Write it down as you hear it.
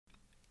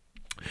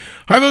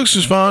Hi, folks.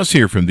 Chris Voss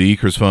here from the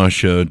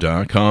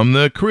ChrisVossShow.com,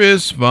 the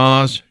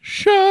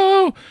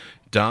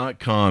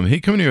ChrisVossShow.com. Hey,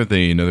 coming here with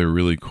another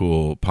really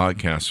cool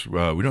podcast.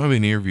 We don't have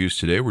any interviews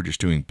today. We're just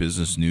doing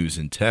business news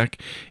and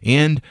tech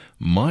and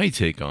my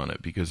take on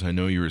it, because I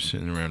know you were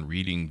sitting around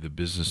reading the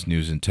business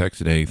news and tech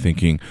today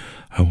thinking,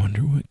 I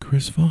wonder what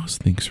Chris Voss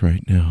thinks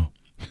right now.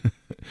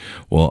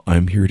 Well,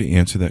 I'm here to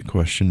answer that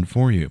question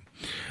for you.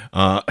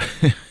 What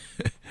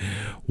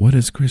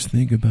does Chris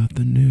think about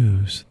the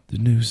news? The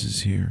news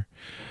is here.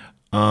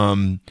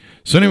 So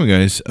anyway,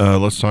 guys,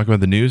 let's talk about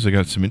the news. I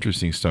got some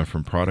interesting stuff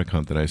from Product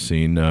Hunt that I've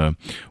seen.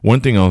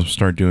 One thing I'll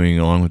start doing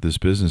along with this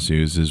business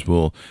news is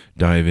we'll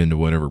dive into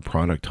whatever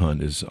Product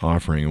Hunt is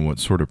offering and what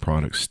sort of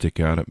products stick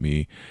out at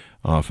me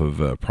off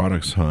of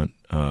Product Hunt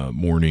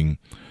morning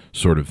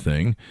sort of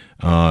thing.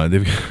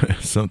 They've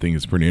got something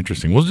that's pretty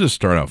interesting. We'll just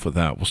start off with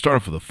that. We'll start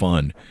off with the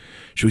fun.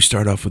 Should we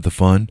start off with the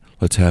fun?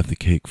 Let's have the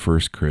cake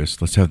first,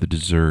 Chris. Let's have the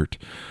dessert.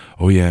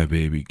 Oh, yeah,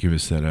 baby. Give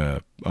us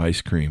that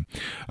ice cream.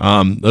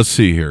 Let's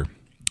see here.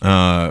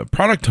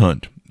 Product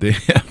Hunt. They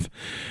have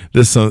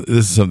this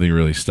is something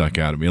really stuck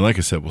out at me. Like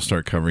I said, we'll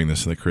start covering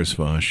this in the Chris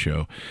Voss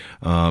Show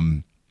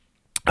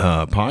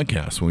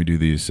podcast when we do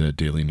these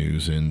daily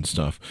news and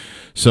stuff.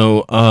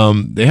 So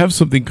they have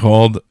something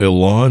called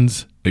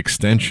Elon's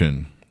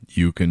Extension.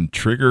 You can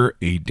trigger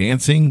a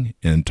dancing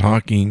and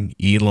talking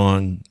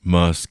Elon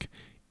Musk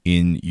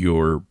in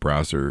your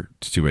browser.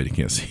 It's too bad you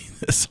can't see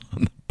this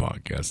on the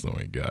podcast. Oh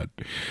my God.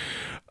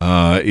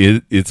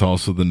 It's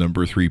also the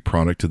number 3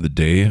 product of the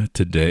day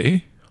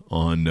today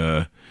on,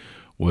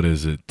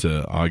 August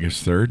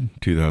 3rd,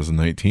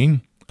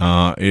 2019.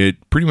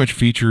 It pretty much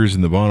features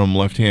in the bottom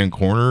left-hand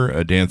corner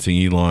a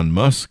dancing Elon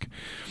Musk.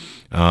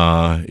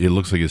 It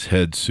looks like his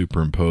head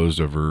superimposed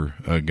over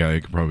a guy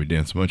who could probably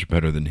dance much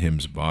better than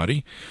him's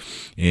body.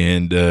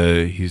 And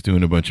he's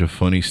doing a bunch of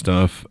funny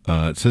stuff.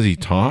 It says he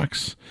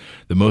talks.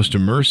 The most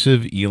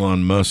immersive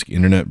Elon Musk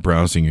internet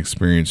browsing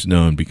experience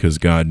known, because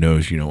God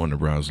knows you don't want to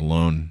browse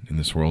alone in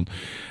this world.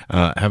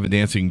 Have a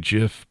dancing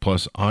GIF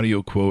plus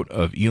audio quote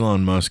of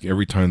Elon Musk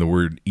every time the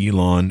word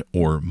Elon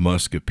or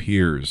Musk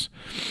appears.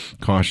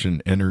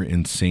 Caution, enter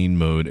insane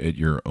mode at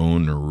your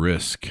own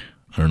risk.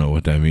 I don't know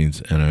what that means,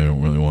 and I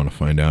don't really want to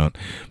find out.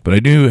 But I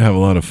do have a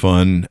lot of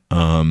fun.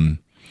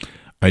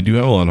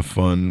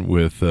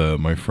 With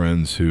my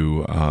friends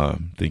who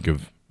think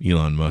of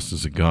Elon Musk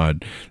as a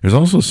god. There's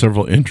also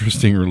several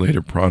interesting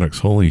related products.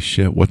 Holy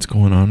shit, what's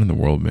going on in the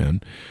world,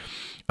 man?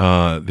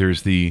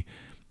 There's the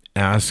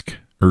Ask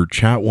or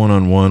Chat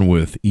One-on-One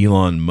with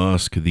Elon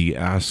Musk, the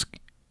Ask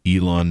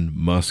Elon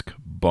Musk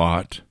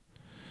bot.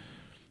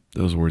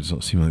 Those words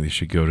don't seem like they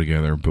should go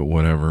together, but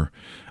whatever.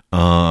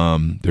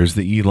 There's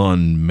the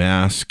Elon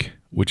Mask,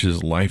 which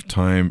is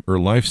lifetime or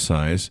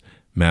life-size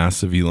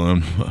mass of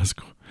Elon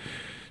Musk.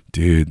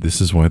 Dude,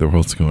 this is why the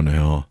world's going to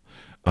hell.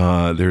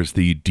 There's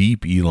the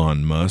Deep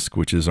Elon Musk,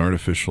 which is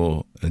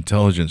artificial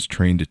intelligence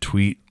trained to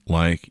tweet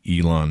like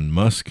Elon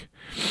Musk.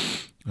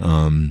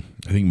 I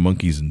think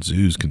monkeys and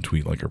zoos can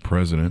tweet like our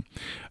president.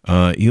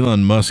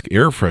 Elon Musk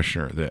air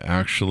freshener that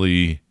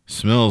actually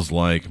smells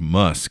like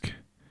musk,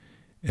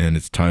 and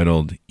it's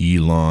titled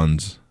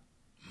Elon's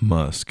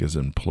Musk, as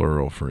in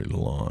plural for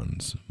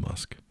Elon's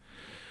Musk.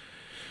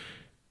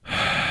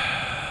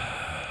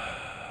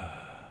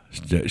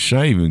 Should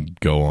I even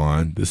go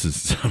on? I'm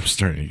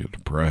starting to get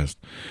depressed.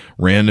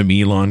 Random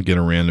Elon, get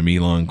a random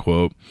Elon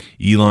quote.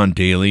 Elon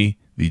Daily,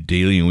 the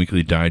daily and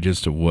weekly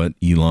digest of what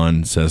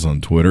Elon says on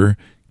Twitter.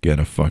 Get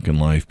a fucking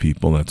life,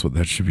 people. That's what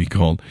that should be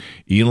called.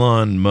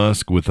 Elon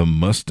Musk with a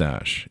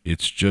mustache.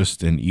 It's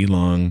just an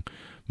Elon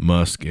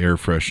Musk air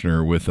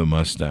freshener with a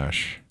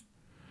mustache.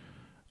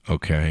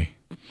 Okay.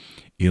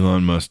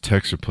 Elon Musk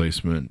text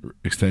replacement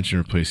extension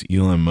replace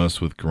Elon Musk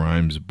with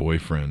Grimes'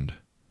 boyfriend.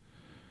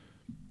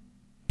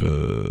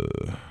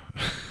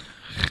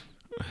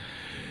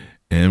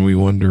 And we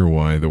wonder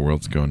why the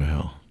world's going to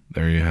hell.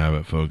 There you have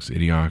it, folks.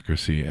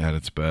 Idiocracy at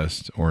its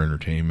best, or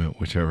entertainment,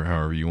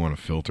 however you want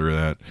to filter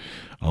that.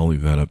 I'll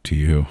leave that up to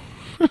you.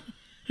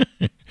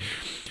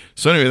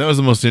 So anyway, that was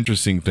the most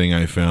interesting thing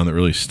I found that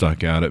really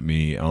stuck out at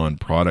me on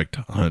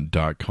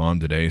producthunt.com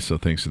today. So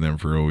thanks to them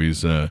for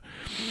always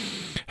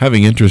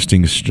having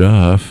interesting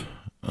stuff.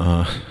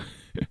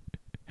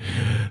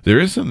 There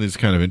is something that's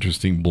kind of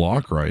interesting.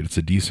 Blockright. It's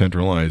a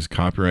decentralized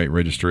copyright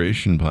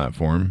registration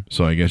platform.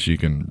 So I guess you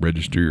can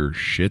register your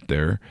shit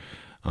there.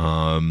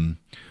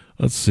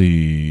 Let's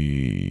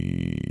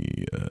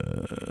see.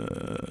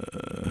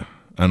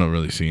 I don't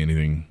really see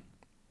anything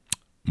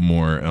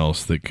more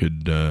else that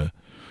could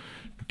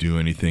do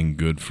anything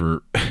good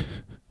for...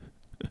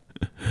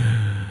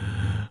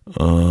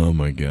 Oh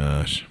my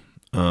gosh.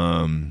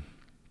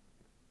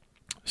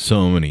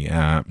 So many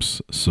apps,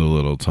 so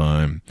little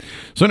time.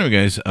 So anyway,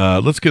 guys,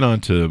 let's get on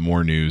to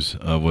more news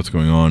of what's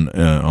going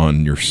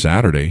on your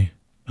Saturday.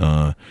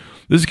 This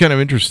is kind of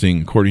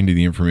interesting. According to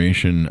the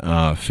information,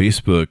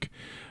 Facebook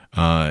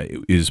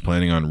is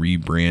planning on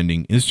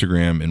rebranding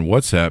Instagram and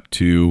WhatsApp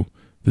to,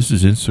 this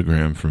is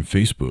Instagram from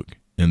Facebook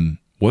and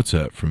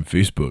WhatsApp from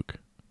Facebook.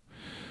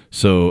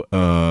 So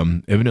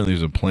evidently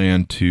there's a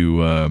plan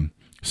to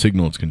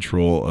signal its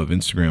control of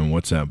Instagram and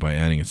WhatsApp by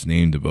adding its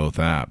name to both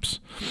apps.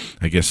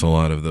 I guess a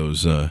lot of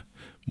those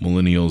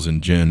millennials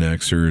and Gen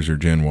Xers or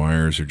Gen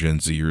Yers or Gen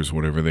Zers,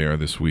 whatever they are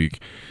this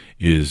week,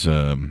 is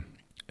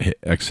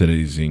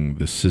exodusing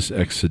the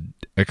system.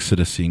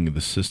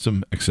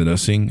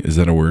 Exodusing, is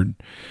that a word?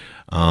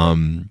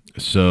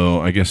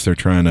 So I guess they're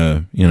trying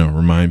to,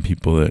 remind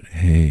people that,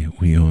 hey,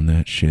 we own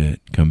that shit.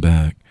 Come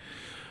back.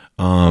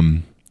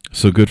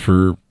 So good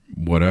for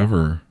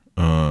whatever.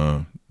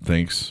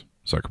 Thanks,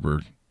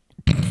 Zuckerberg.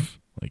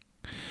 Like,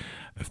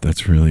 if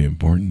that's really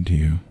important to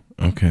you,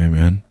 okay,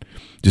 man.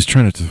 Just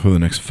try not to throw the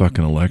next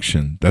fucking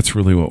election. That's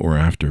really what we're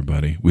after,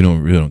 buddy. We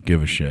really don't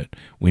give a shit.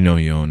 We know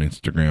you own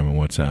Instagram and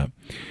WhatsApp.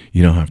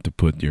 You don't have to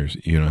put your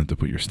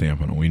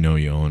stamp on it. We know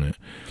you own it.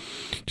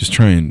 Just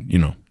try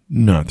and,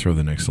 not throw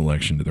the next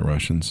election to the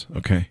Russians,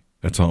 okay?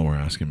 That's all we're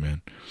asking,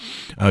 man.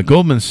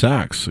 Goldman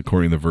Sachs,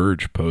 according to The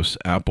Verge, posts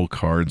Apple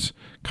Card's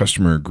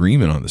customer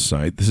agreement on the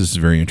site. This is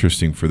very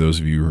interesting for those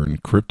of you who are in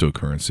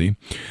cryptocurrency.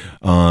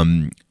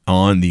 On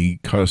the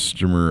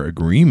customer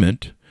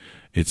agreement,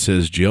 it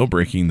says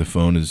jailbreaking the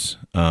phone is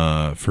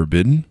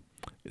forbidden.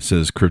 It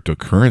says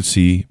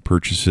cryptocurrency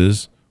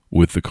purchases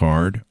with the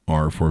card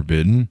are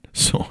forbidden.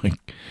 So I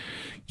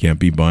can't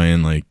be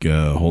buying like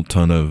a whole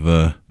ton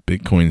of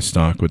Bitcoin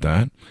stock with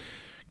that.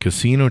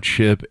 Casino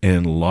chip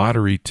and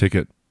lottery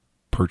ticket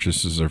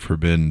purchases are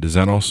forbidden. Does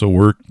that also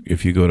work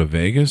if you go to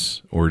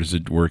Vegas, or does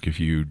it work if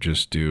you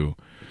just do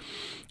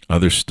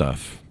other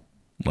stuff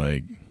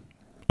like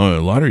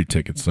lottery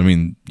tickets? I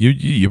mean,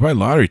 you buy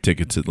lottery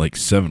tickets at like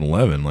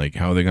 7-Eleven. Like,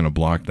 how are they going to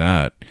block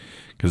that?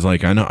 Because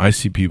like I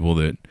see people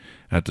that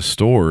at the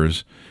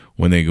stores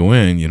when they go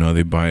in,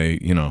 they buy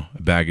a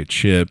bag of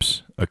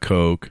chips, a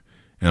Coke,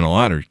 and a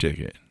lottery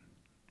ticket.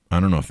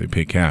 I don't know if they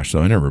pay cash,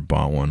 though. I never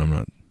bought one. I'm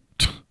not.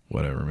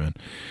 Whatever, man.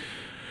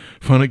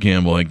 Fun to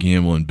gamble. I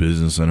gamble in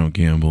business. I don't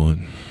gamble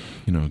in,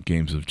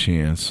 games of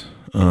chance.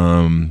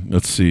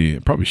 Let's see. I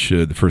probably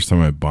should. The first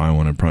time I buy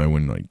one, I'd probably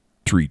win like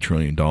 $3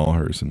 trillion,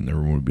 and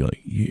everyone would be like,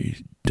 "You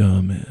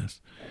dumbass."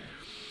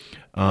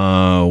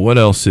 What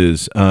else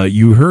is?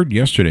 You heard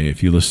yesterday,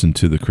 if you listened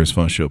to the Chris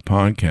Voss Show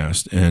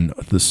podcast, and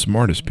the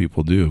smartest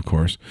people do, of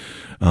course.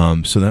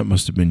 So that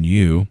must have been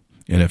you.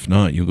 And if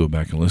not, you'll go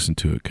back and listen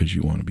to it because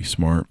you want to be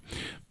smart.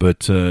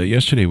 But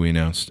yesterday we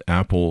announced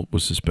Apple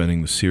was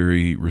suspending the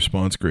Siri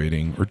response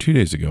grading, or 2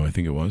 days ago, I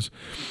think it was,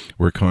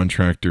 where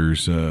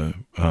contractors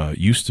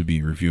used to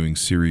be reviewing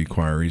Siri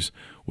queries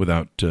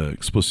without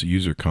explicit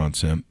user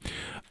consent.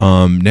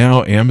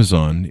 Now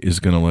Amazon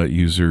is going to let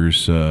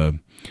users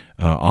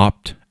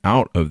opt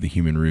out of the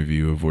human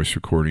review of voice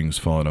recordings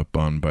followed up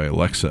on by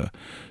Alexa.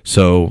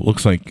 So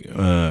looks like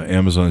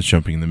Amazon is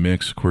jumping in the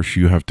mix. Of course,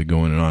 you have to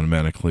go in and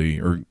automatically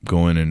or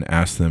go in and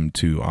ask them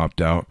to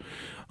opt out.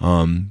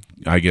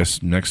 I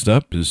guess next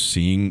up is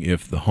seeing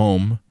if the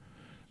Home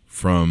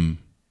from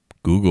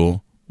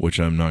Google, which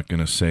I'm not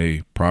going to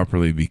say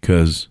properly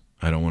because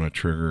I don't want to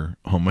trigger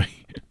all my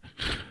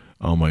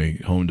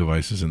home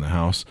devices in the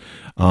house.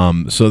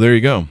 So there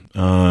you go.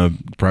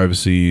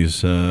 Privacy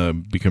is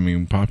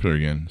becoming popular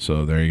again.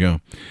 So there you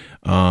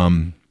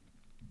go.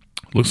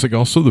 Looks like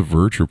also The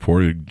Verge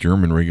reported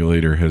German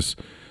regulator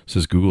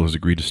says Google has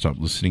agreed to stop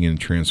listening and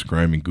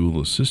transcribing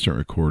Google Assistant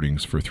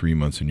recordings for 3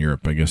 months in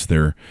Europe. I guess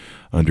they're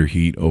under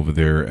heat over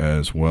there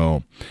as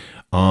well.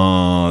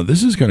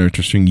 This is kind of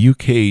interesting.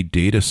 UK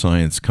data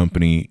science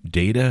company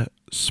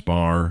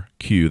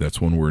DataSparQ, that's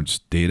one word,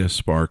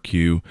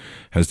 DataSparQ,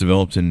 has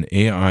developed an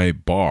AI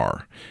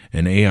bar,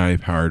 an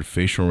AI-powered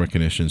facial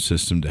recognition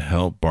system to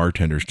help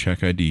bartenders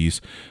check IDs,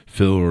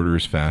 fill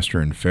orders faster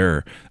and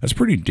fairer. That's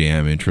pretty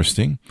damn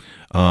interesting.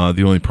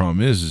 The only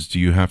problem is do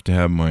you have to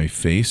have my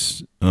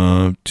face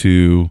don't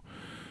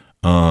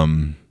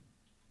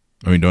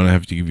I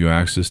have to give you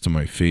access to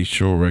my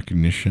facial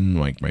recognition,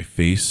 like my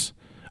face?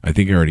 I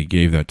think I already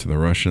gave that to the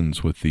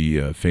Russians with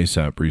the Face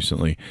app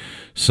recently.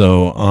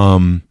 So,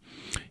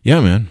 yeah,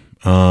 man.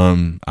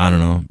 I don't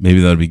know. Maybe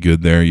that'll be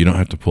good there. You don't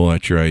have to pull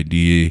out your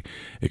ID.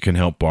 It can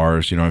help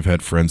bars. I've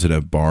had friends that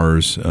have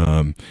bars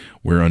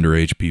where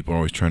underage people are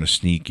always trying to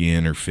sneak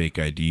in or fake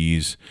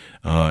IDs,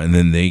 and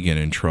then they get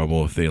in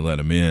trouble if they let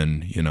them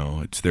in.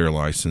 It's their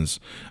license.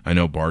 I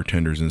know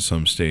bartenders in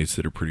some states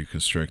that are pretty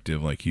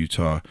constrictive, like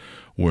Utah,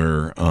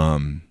 where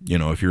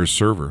if you're a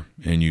server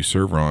and you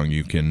serve wrong,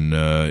 you can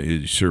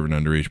serve an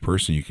underage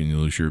person. You can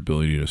lose your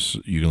lose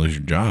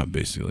your job,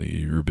 basically,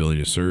 your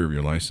ability to serve,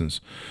 your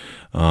license.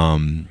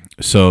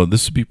 So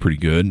this would be pretty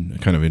good,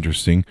 kind of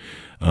interesting.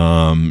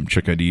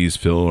 Check IDs,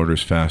 fill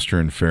orders faster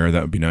and fair.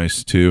 That would be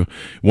nice too.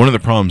 One of the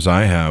problems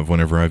I have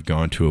whenever I've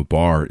gone to a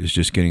bar is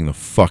just getting the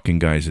fucking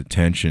guy's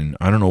attention.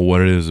 I don't know what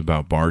it is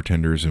about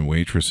bartenders and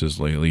waitresses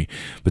lately,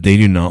 but they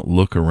do not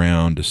look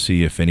around to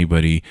see if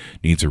anybody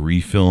needs a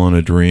refill on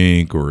a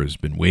drink or has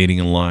been waiting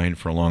in line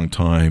for a long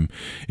time.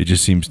 It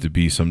just seems to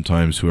be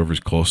sometimes whoever's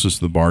closest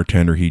to the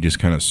bartender, he just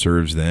kind of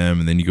serves them,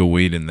 and then you go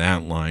wait in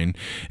that line,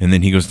 and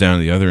then he goes down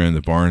to the other end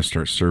of the bar and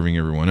starts serving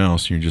everyone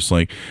else. And you're just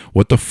like,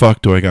 what the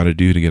fuck do I got to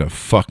do to get a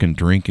fucking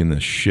drink in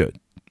this shit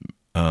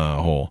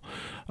hole.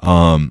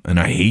 And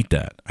I hate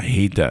that. I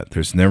hate that.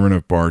 There's never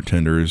enough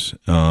bartenders.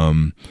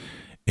 And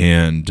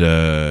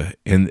there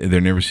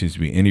never seems to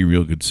be any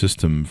real good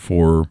system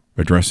for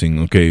addressing,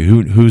 okay,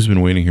 who's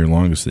been waiting here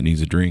longest that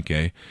needs a drink,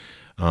 eh?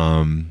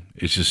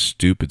 It's just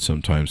stupid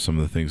sometimes, some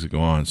of the things that go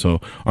on. So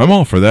I'm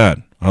all for that.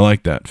 I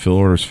like that. Fill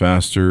orders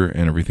faster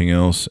and everything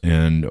else,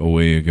 and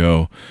away you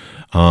go.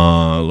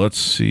 Let's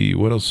see,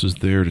 what else is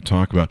there to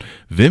talk about?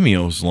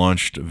 Vimeo's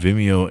launched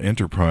Vimeo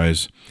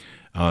Enterprise,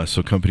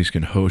 so companies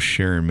can host,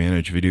 share, and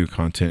manage video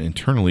content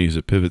internally as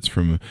it pivots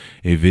from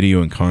a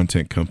video and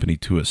content company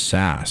to a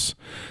SaaS.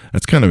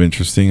 That's kind of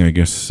interesting. I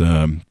guess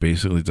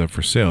basically it's up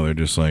for sale. They're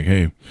just like,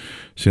 hey,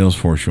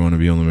 Salesforce, you want to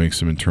be able to make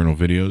some internal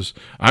videos?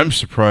 I'm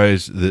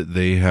surprised that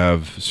they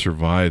have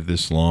survived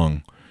this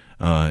long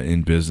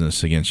in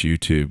business against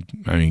YouTube.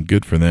 I mean,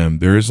 good for them.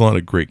 There is a lot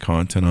of great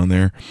content on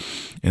there,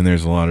 and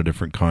there's a lot of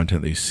different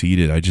content they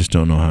seeded. I just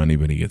don't know how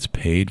anybody gets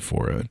paid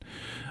for it.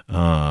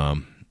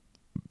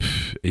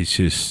 It's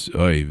just,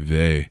 oy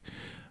vey.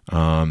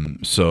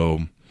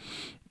 So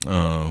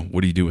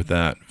what do you do with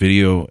that?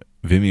 Vimeo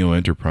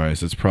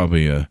Enterprise, that's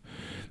probably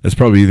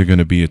either going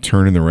to be a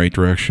turn in the right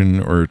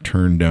direction or a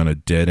turn down a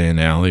dead-end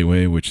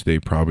alleyway, which they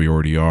probably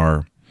already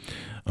are.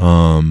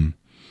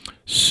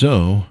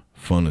 So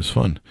fun is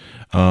fun.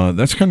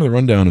 That's kind of the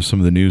rundown of some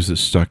of the news that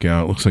stuck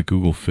out. It looks like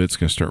Google Fit's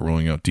going to start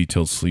rolling out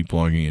detailed sleep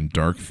logging and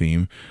dark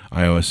theme.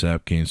 iOS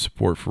app gains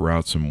support for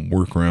routes and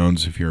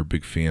workarounds. If you're a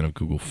big fan of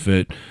Google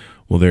Fit,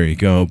 well, there you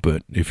go.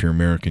 But if you're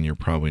American, you're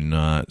probably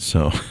not.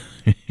 So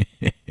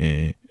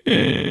I'm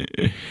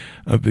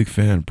a big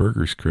fan of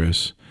burgers,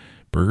 Chris.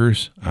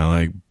 Burgers? I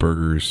like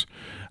burgers.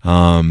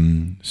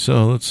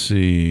 So let's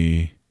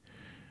see.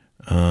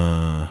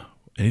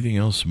 Anything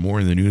else more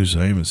in the news?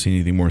 I haven't seen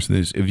anything more in the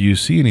news. If you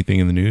see anything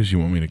in the news you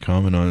want me to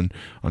comment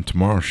on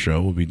tomorrow's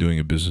show, we'll be doing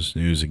a business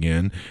news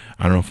again.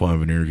 I don't know if I'll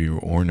have an interview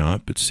or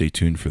not, but stay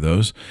tuned for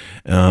those.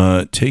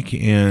 Take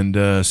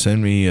and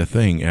send me a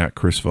thing at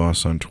Chris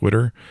Voss on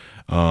Twitter.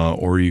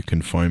 Or you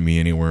can find me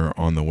anywhere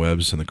on the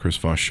webs and the Chris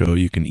Voss Show.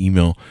 You can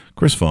email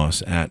Chris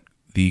Voss at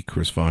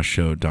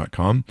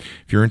thechrisvossshow.com.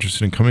 If you're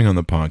interested in coming on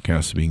the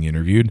podcast being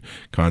interviewed,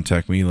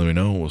 contact me. Let me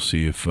know. We'll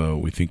see if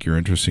we think you're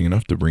interesting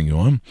enough to bring you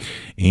on,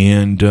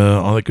 and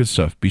all that good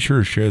stuff. Be sure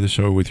to share the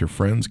show with your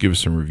friends. Give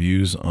us some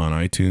reviews on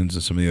iTunes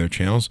and some of the other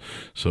channels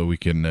so we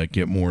can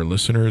get more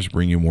listeners,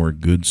 bring you more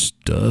good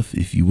stuff,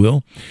 if you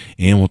will,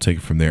 and we'll take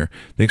it from there.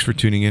 Thanks for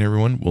tuning in,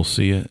 everyone. We'll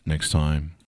see you next time.